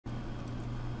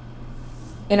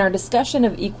In our discussion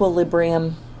of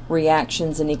equilibrium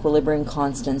reactions and equilibrium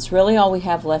constants, really all we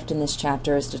have left in this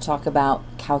chapter is to talk about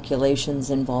calculations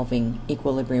involving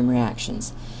equilibrium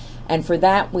reactions. And for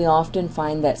that, we often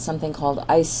find that something called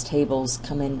ICE tables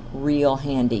come in real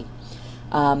handy.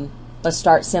 Let's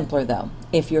start simpler though.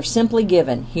 If you're simply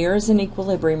given, here's an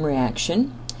equilibrium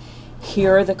reaction,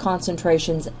 here are the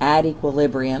concentrations at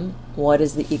equilibrium, what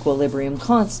is the equilibrium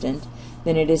constant,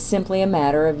 then it is simply a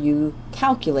matter of you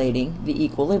calculating the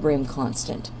equilibrium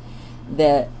constant.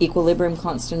 The equilibrium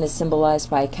constant is symbolized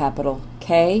by a capital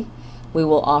K. We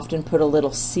will often put a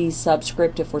little C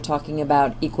subscript if we're talking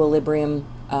about equilibrium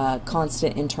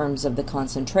constant in terms of the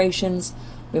concentrations.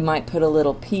 We might put a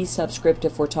little P subscript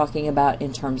if we're talking about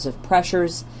in terms of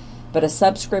pressures, but a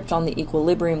subscript on the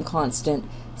equilibrium constant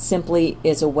simply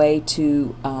is a way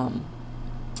to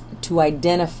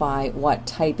identify what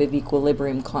type of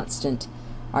equilibrium constant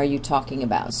are you talking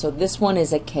about. So this one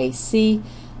is a Kc.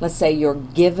 Let's say you're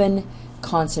given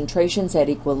concentrations at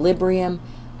equilibrium.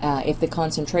 If the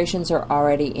concentrations are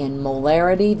already in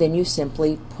molarity, then you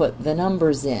simply put the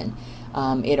numbers in.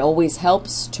 It always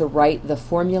helps to write the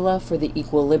formula for the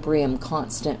equilibrium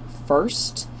constant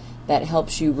first. That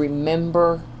helps you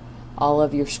remember all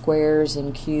of your squares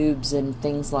and cubes and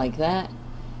things like that.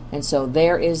 And so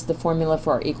there is the formula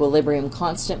for our equilibrium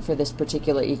constant for this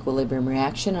particular equilibrium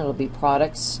reaction. It'll be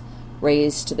products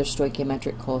raised to their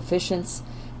stoichiometric coefficients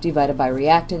divided by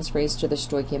reactants raised to their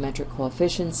stoichiometric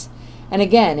coefficients. And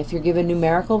again, if you're given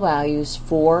numerical values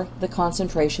for the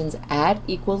concentrations at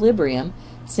equilibrium,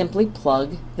 simply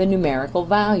plug the numerical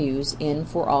values in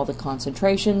for all the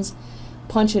concentrations,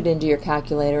 punch it into your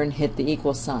calculator, and hit the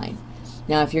equal sign.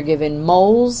 Now if you're given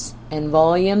moles and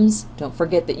volumes, don't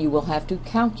forget that you will have to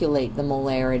calculate the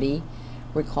molarity.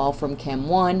 Recall from Chem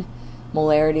 1,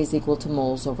 molarity is equal to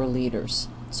moles over liters.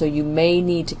 So you may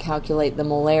need to calculate the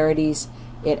molarities.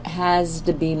 It has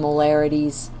to be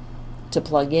molarities to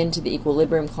plug into the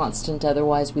equilibrium constant,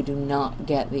 otherwise we do not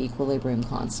get the equilibrium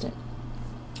constant.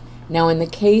 Now in the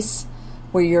case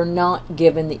where you're not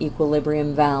given the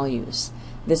equilibrium values,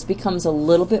 this becomes a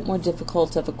little bit more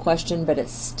difficult of a question, but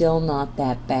it's still not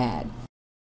that bad.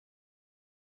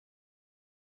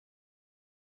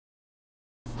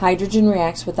 Hydrogen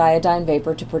reacts with iodine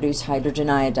vapor to produce hydrogen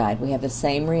iodide. We have the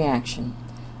same reaction.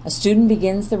 A student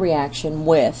begins the reaction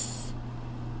with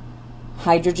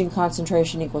hydrogen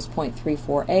concentration equals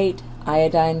 0.348,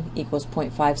 iodine equals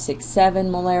 0.567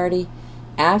 molarity.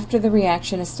 After the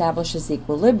reaction establishes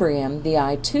equilibrium, the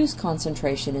I2's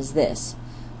concentration is this.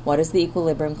 What is the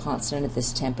equilibrium constant at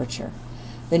this temperature?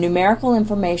 The numerical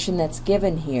information that's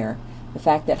given here, the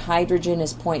fact that hydrogen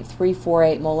is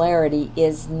 0.348 molarity,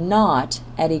 is not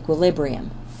at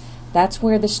equilibrium. That's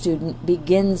where the student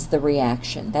begins the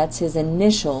reaction. That's his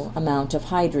initial amount of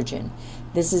hydrogen.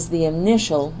 This is the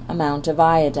initial amount of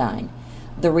iodine.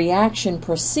 The reaction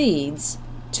proceeds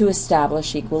to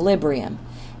establish equilibrium.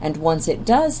 And once it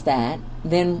does that,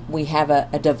 then we have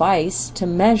a device to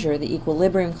measure the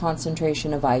equilibrium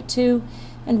concentration of I2,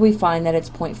 and we find that it's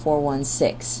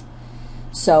 0.416.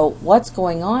 So what's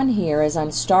going on here is I'm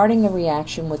starting the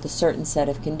reaction with a certain set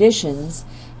of conditions,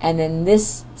 and then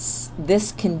this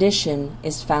condition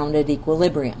is found at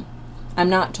equilibrium. I'm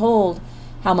not told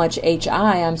how much HI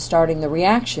I'm starting the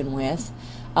reaction with,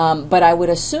 but I would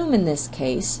assume in this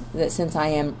case that since I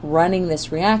am running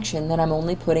this reaction that I'm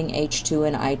only putting H2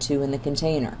 and I2 in the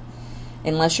container.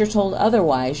 Unless you're told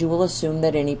otherwise, you will assume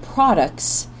that any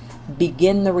products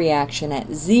begin the reaction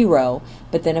at 0,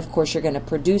 but then of course you're going to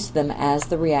produce them as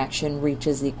the reaction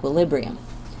reaches equilibrium.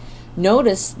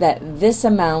 Notice that this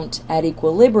amount at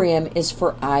equilibrium is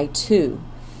for I2.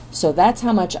 So that's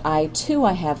how much I2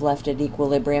 I have left at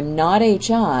equilibrium, not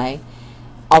HI,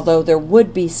 although there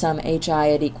would be some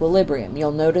HI at equilibrium.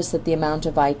 You'll notice that the amount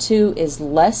of I2 is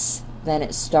less than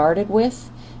it started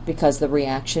with because the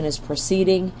reaction is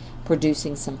proceeding,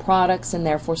 producing some products, and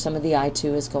therefore some of the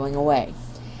I2 is going away.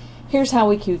 Here's how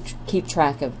we keep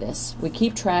track of this. We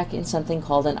keep track in something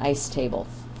called an ICE table.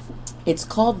 It's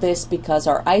called this because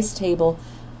our ICE table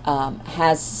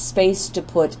has space to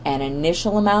put an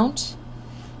initial amount,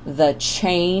 the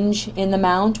change in the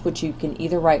amount, which you can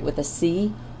either write with a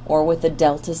C or with a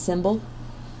delta symbol,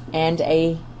 and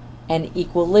an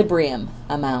equilibrium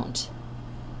amount.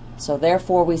 So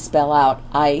therefore we spell out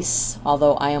ICE,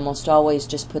 although I almost always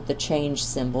just put the change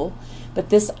symbol. But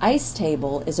this ICE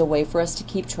table is a way for us to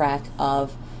keep track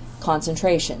of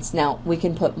concentrations. Now we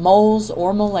can put moles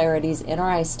or molarities in our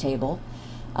ICE table.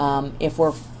 If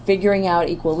we're figuring out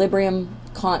equilibrium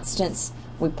constants,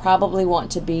 we probably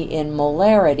want to be in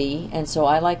molarity, and so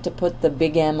I like to put the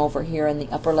big M over here in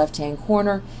the upper left-hand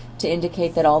corner to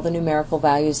indicate that all the numerical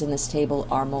values in this table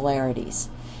are molarities.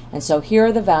 And so here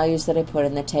are the values that I put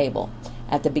in the table.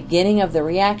 At the beginning of the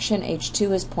reaction,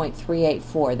 H2 is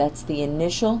 0.384. That's the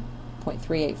initial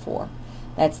 0.384.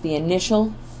 That's the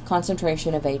initial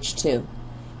concentration of H2.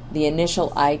 The initial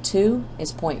I2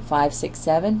 is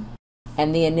 0.567.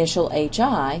 And the initial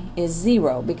HI is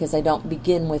 0 because I don't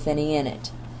begin with any in it.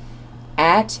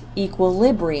 At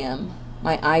equilibrium,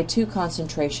 my I2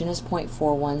 concentration is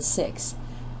 0.416.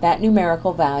 That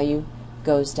numerical value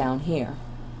goes down here.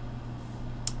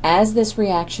 As this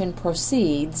reaction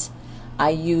proceeds, I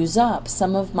use up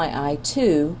some of my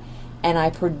I2 and I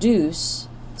produce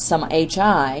some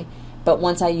HI, but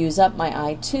once I use up my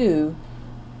I2,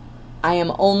 I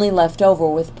am only left over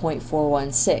with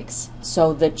 0.416.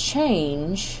 So the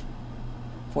change,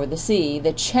 for the C,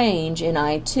 the change in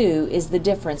I2 is the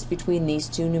difference between these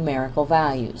two numerical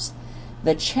values.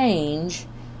 The change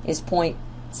is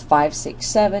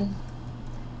 0.567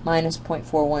 minus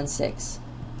 0.416.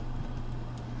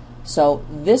 So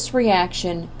this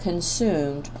reaction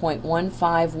consumed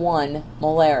 0.151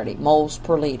 molarity, moles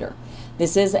per liter.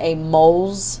 This is a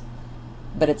moles,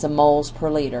 but it's a moles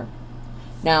per liter.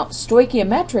 Now,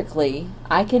 stoichiometrically,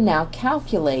 I can now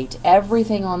calculate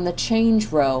everything on the change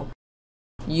row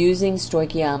using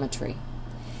stoichiometry.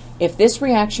 If this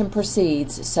reaction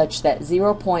proceeds such that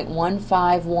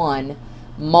 0.151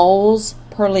 moles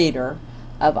per liter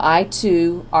of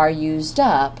I2 are used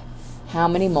up, how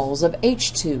many moles of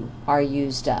H2 are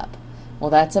used up? Well,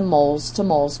 that's a moles to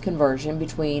moles conversion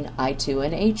between I2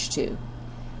 and H2.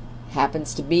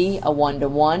 Happens to be a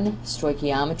 1-to-1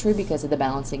 stoichiometry because of the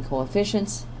balancing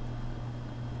coefficients.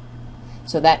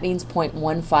 So that means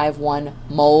 0.151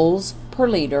 moles per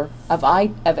liter of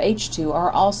H2 are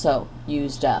also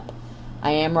used up.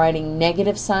 I am writing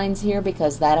negative signs here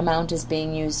because that amount is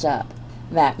being used up.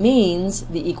 That means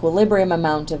the equilibrium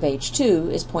amount of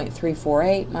H2 is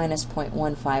 0.348 minus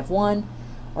 0.151,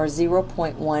 or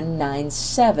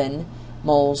 0.197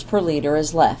 moles per liter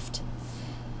is left.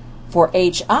 For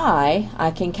HI,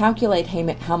 I can calculate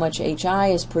how much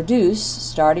HI is produced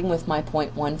starting with my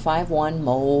 0.151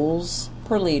 moles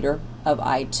per liter of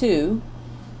I2.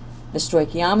 The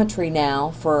stoichiometry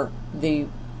now for the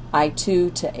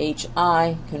I2 to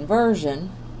HI conversion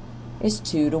is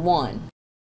 2-to-1.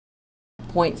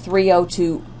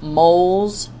 0.302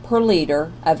 moles per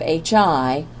liter of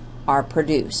HI are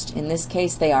produced. In this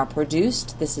case, they are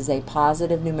produced. This is a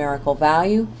positive numerical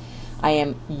value. I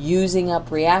am using up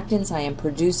reactants, I am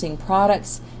producing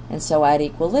products, and so at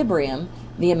equilibrium,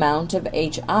 the amount of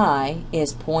HI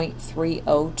is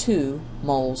 0.302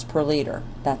 moles per liter.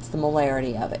 That's the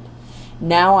molarity of it.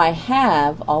 Now I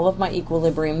have all of my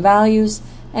equilibrium values,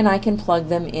 and I can plug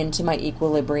them into my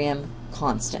equilibrium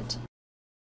constant.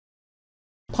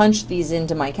 Punch these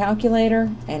into my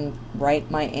calculator and write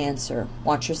my answer.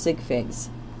 Watch your sig figs.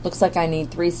 Looks like I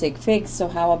need 3 sig figs, so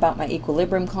how about my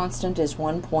equilibrium constant is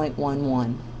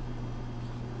 1.11.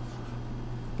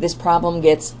 This problem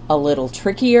gets a little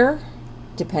trickier,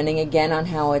 depending again on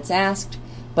how it's asked,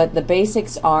 but the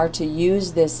basics are to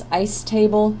use this ICE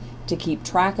table to keep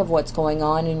track of what's going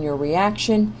on in your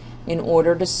reaction in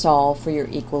order to solve for your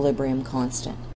equilibrium constant.